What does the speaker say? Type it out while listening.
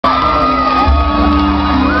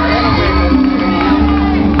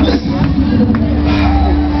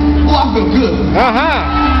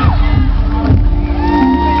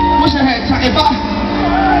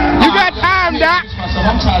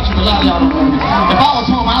If I was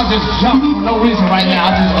home, I'll just jump for no reason right now.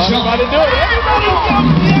 I'll just jump. Everybody do it. Everybody jump.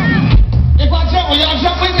 If I jump, will y'all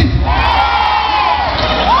jump with me?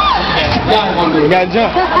 Y'all ain't gonna do it. You gotta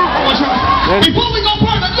jump. Before we go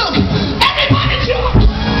further, look. Everybody jump.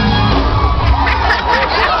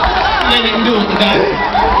 They didn't do it today.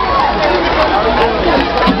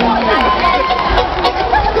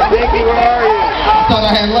 Nicky, where are you? I thought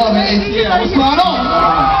I had love in ACL. What's going on?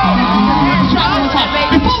 Let's try one more time.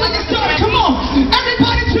 Before we get started, come on.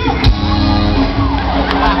 Everybody jump.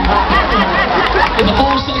 There's a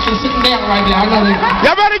whole section sitting down right now. I know they...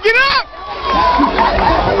 Y'all better get up!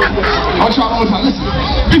 I'll try one more time. Listen.